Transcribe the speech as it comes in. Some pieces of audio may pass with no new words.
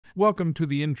Welcome to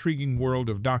the intriguing world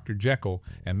of Dr. Jekyll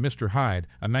and Mr. Hyde,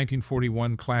 a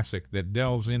 1941 classic that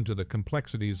delves into the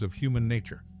complexities of human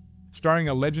nature. Starring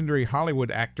a legendary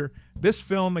Hollywood actor, this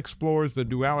film explores the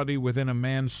duality within a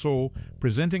man's soul,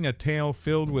 presenting a tale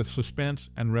filled with suspense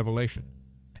and revelation.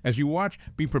 As you watch,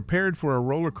 be prepared for a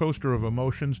roller coaster of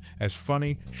emotions as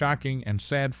funny, shocking, and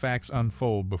sad facts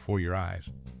unfold before your eyes.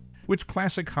 Which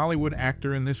classic Hollywood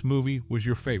actor in this movie was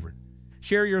your favorite?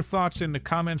 Share your thoughts in the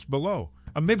comments below.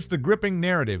 Amidst the gripping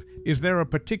narrative, is there a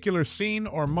particular scene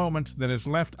or moment that has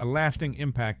left a lasting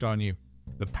impact on you?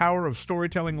 The power of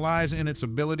storytelling lies in its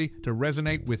ability to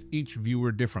resonate with each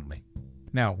viewer differently.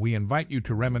 Now, we invite you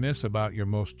to reminisce about your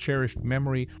most cherished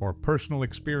memory or personal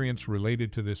experience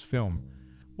related to this film.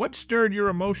 What stirred your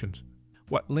emotions?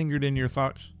 What lingered in your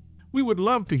thoughts? We would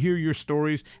love to hear your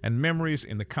stories and memories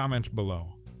in the comments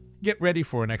below. Get ready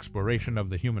for an exploration of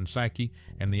the human psyche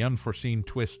and the unforeseen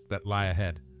twists that lie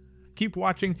ahead. Keep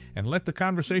watching and let the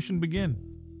conversation begin.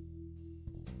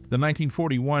 The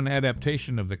 1941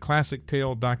 adaptation of the classic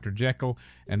tale Dr. Jekyll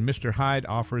and Mr. Hyde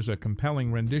offers a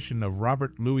compelling rendition of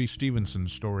Robert Louis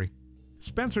Stevenson's story.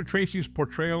 Spencer Tracy's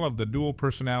portrayal of the dual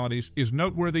personalities is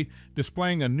noteworthy,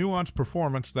 displaying a nuanced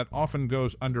performance that often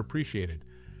goes underappreciated.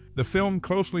 The film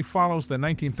closely follows the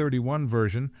 1931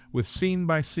 version, with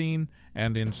scene-by-scene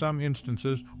and, in some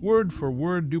instances,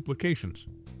 word-for-word duplications.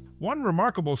 One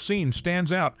remarkable scene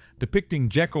stands out, depicting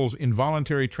Jekyll's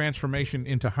involuntary transformation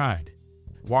into Hyde.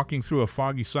 Walking through a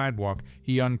foggy sidewalk,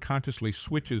 he unconsciously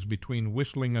switches between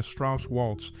whistling a Strauss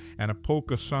waltz and a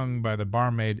polka sung by the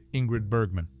barmaid Ingrid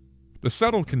Bergman. The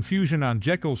subtle confusion on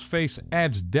Jekyll's face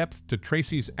adds depth to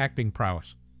Tracy's acting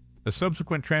prowess. The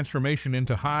subsequent transformation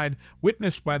into Hyde,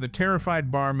 witnessed by the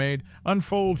terrified barmaid,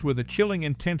 unfolds with a chilling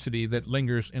intensity that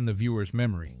lingers in the viewer's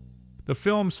memory. The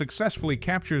film successfully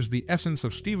captures the essence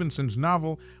of Stevenson's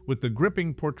novel with the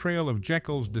gripping portrayal of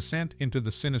Jekyll's descent into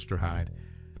the sinister Hyde.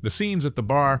 The scenes at the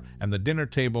bar and the dinner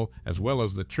table, as well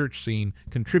as the church scene,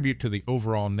 contribute to the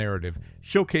overall narrative,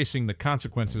 showcasing the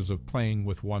consequences of playing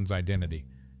with one's identity.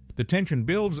 The tension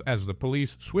builds as the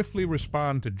police swiftly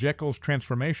respond to Jekyll's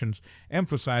transformations,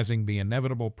 emphasizing the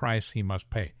inevitable price he must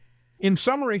pay. In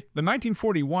summary, the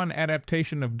 1941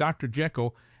 adaptation of Dr.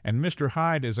 Jekyll and Mr.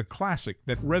 Hyde is a classic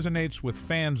that resonates with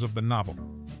fans of the novel.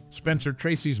 Spencer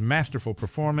Tracy's masterful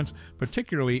performance,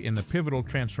 particularly in the pivotal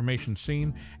transformation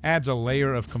scene, adds a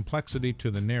layer of complexity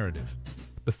to the narrative.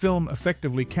 The film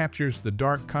effectively captures the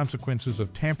dark consequences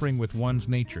of tampering with one's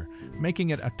nature, making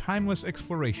it a timeless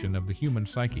exploration of the human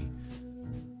psyche.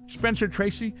 Spencer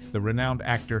Tracy, the renowned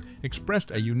actor,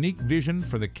 expressed a unique vision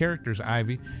for the characters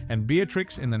Ivy and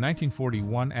Beatrix in the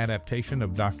 1941 adaptation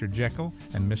of Dr. Jekyll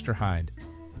and Mr. Hyde.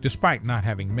 Despite not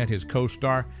having met his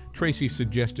co-star, Tracy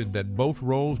suggested that both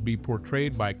roles be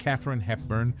portrayed by Katharine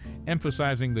Hepburn,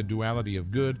 emphasizing the duality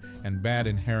of good and bad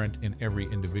inherent in every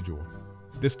individual.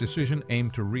 This decision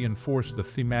aimed to reinforce the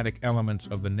thematic elements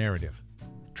of the narrative.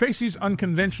 Tracy's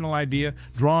unconventional idea,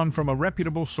 drawn from a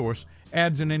reputable source,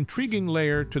 adds an intriguing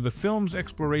layer to the film's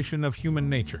exploration of human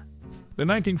nature. The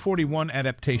 1941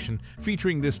 adaptation,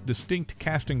 featuring this distinct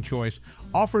casting choice,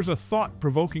 offers a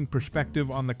thought-provoking perspective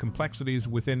on the complexities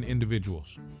within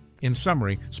individuals. In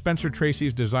summary, Spencer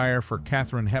Tracy's desire for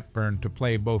Katharine Hepburn to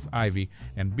play both Ivy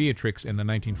and Beatrix in the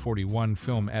 1941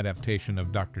 film adaptation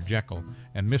of Dr. Jekyll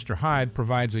and Mr. Hyde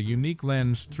provides a unique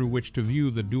lens through which to view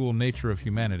the dual nature of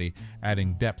humanity,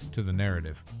 adding depth to the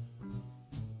narrative.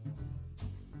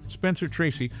 Spencer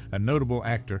Tracy, a notable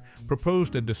actor,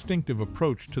 proposed a distinctive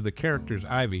approach to the characters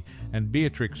Ivy and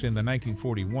Beatrix in the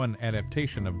 1941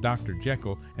 adaptation of Dr.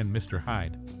 Jekyll and Mr.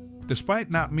 Hyde. Despite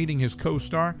not meeting his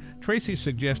co-star, Tracy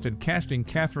suggested casting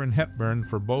Katharine Hepburn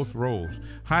for both roles,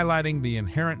 highlighting the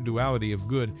inherent duality of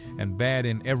good and bad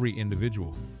in every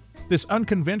individual. This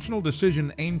unconventional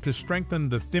decision aimed to strengthen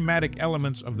the thematic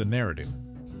elements of the narrative.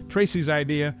 Tracy's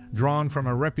idea, drawn from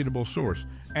a reputable source,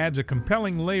 adds a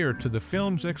compelling layer to the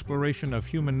film's exploration of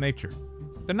human nature.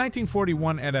 The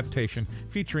 1941 adaptation,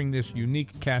 featuring this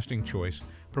unique casting choice,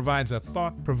 provides a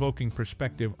thought-provoking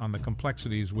perspective on the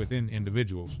complexities within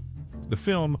individuals. The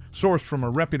film, sourced from a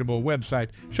reputable website,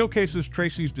 showcases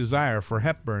Tracy's desire for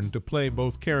Hepburn to play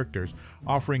both characters,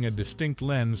 offering a distinct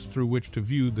lens through which to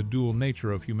view the dual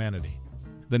nature of humanity.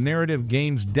 The narrative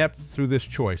gains depth through this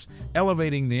choice,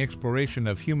 elevating the exploration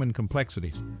of human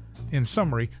complexities. In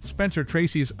summary, Spencer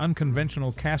Tracy's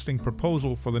unconventional casting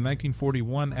proposal for the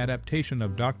 1941 adaptation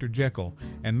of Dr. Jekyll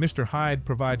and Mr. Hyde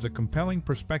provides a compelling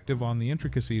perspective on the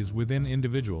intricacies within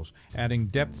individuals, adding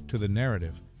depth to the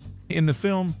narrative. In the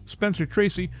film, Spencer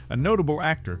Tracy, a notable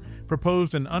actor,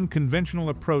 proposed an unconventional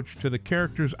approach to the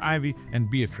characters Ivy and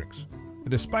Beatrix.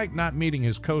 Despite not meeting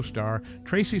his co-star,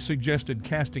 Tracy suggested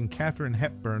casting Katharine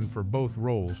Hepburn for both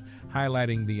roles,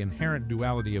 highlighting the inherent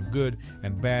duality of good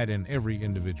and bad in every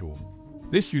individual.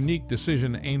 This unique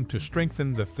decision aimed to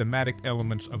strengthen the thematic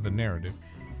elements of the narrative.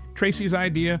 Tracy's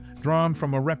idea, drawn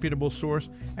from a reputable source,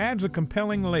 adds a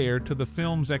compelling layer to the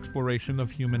film's exploration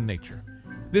of human nature.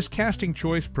 This casting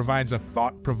choice provides a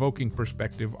thought-provoking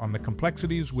perspective on the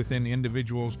complexities within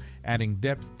individuals, adding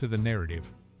depth to the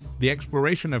narrative. The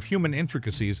exploration of human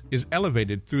intricacies is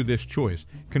elevated through this choice,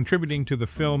 contributing to the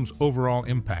film's overall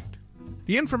impact.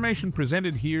 The information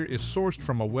presented here is sourced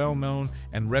from a well-known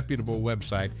and reputable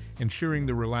website, ensuring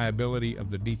the reliability of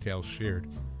the details shared.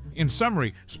 In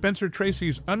summary, Spencer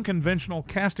Tracy's unconventional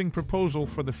casting proposal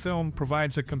for the film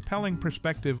provides a compelling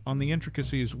perspective on the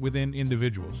intricacies within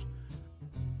individuals.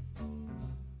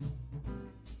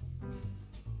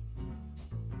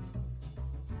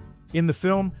 In the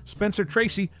film, Spencer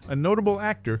Tracy, a notable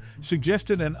actor,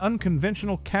 suggested an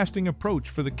unconventional casting approach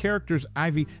for the characters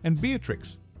Ivy and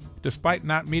Beatrix. Despite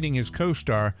not meeting his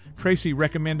co-star, Tracy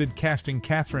recommended casting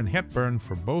Katharine Hepburn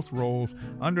for both roles,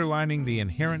 underlining the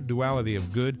inherent duality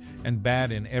of good and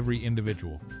bad in every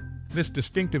individual. This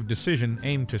distinctive decision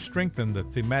aimed to strengthen the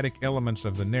thematic elements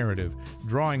of the narrative,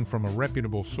 drawing from a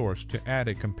reputable source to add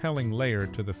a compelling layer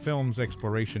to the film's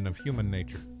exploration of human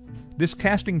nature. This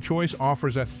casting choice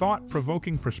offers a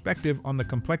thought-provoking perspective on the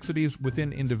complexities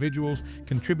within individuals,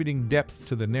 contributing depth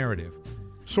to the narrative.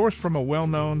 Sourced from a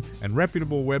well-known and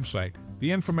reputable website,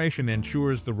 the information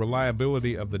ensures the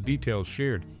reliability of the details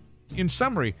shared. In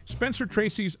summary, Spencer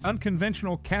Tracy's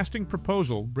unconventional casting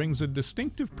proposal brings a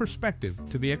distinctive perspective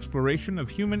to the exploration of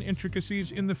human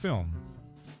intricacies in the film.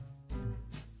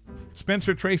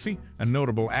 Spencer Tracy, a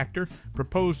notable actor,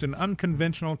 proposed an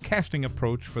unconventional casting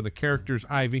approach for the characters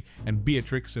Ivy and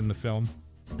Beatrix in the film.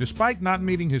 Despite not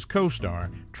meeting his co-star,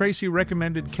 Tracy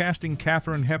recommended casting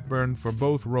Katharine Hepburn for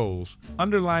both roles,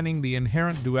 underlining the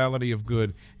inherent duality of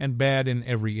good and bad in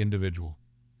every individual.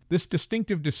 This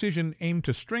distinctive decision aimed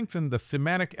to strengthen the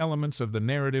thematic elements of the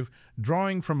narrative,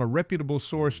 drawing from a reputable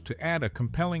source to add a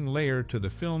compelling layer to the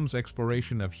film's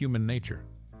exploration of human nature.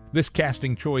 This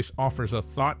casting choice offers a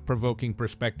thought-provoking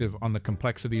perspective on the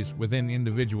complexities within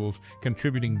individuals,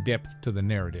 contributing depth to the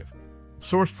narrative.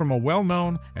 Sourced from a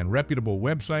well-known and reputable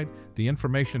website, the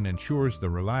information ensures the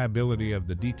reliability of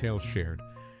the details shared.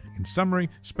 In summary,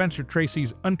 Spencer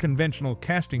Tracy's unconventional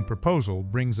casting proposal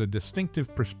brings a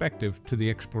distinctive perspective to the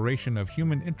exploration of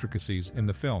human intricacies in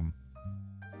the film.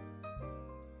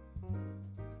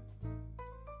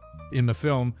 In the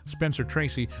film, Spencer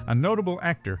Tracy, a notable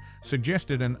actor,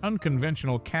 suggested an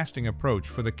unconventional casting approach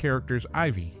for the characters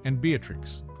Ivy and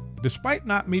Beatrix. Despite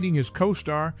not meeting his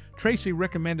co-star, Tracy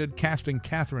recommended casting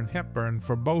Katharine Hepburn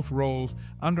for both roles,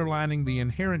 underlining the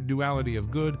inherent duality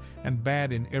of good and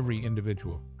bad in every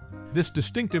individual. This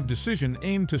distinctive decision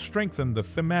aimed to strengthen the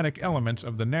thematic elements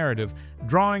of the narrative,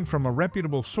 drawing from a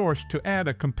reputable source to add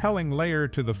a compelling layer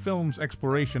to the film's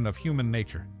exploration of human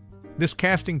nature. This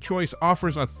casting choice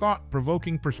offers a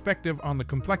thought-provoking perspective on the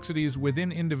complexities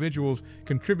within individuals,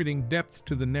 contributing depth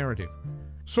to the narrative.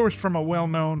 Sourced from a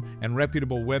well-known and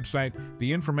reputable website,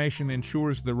 the information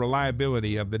ensures the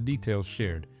reliability of the details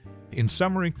shared. In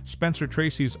summary, Spencer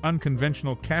Tracy's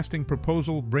unconventional casting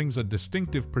proposal brings a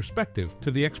distinctive perspective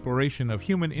to the exploration of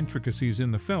human intricacies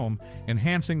in the film,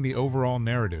 enhancing the overall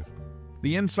narrative.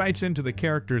 The insights into the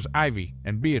characters Ivy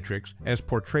and Beatrix, as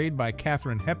portrayed by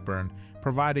Katharine Hepburn,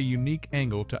 provide a unique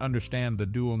angle to understand the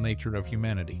dual nature of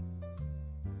humanity.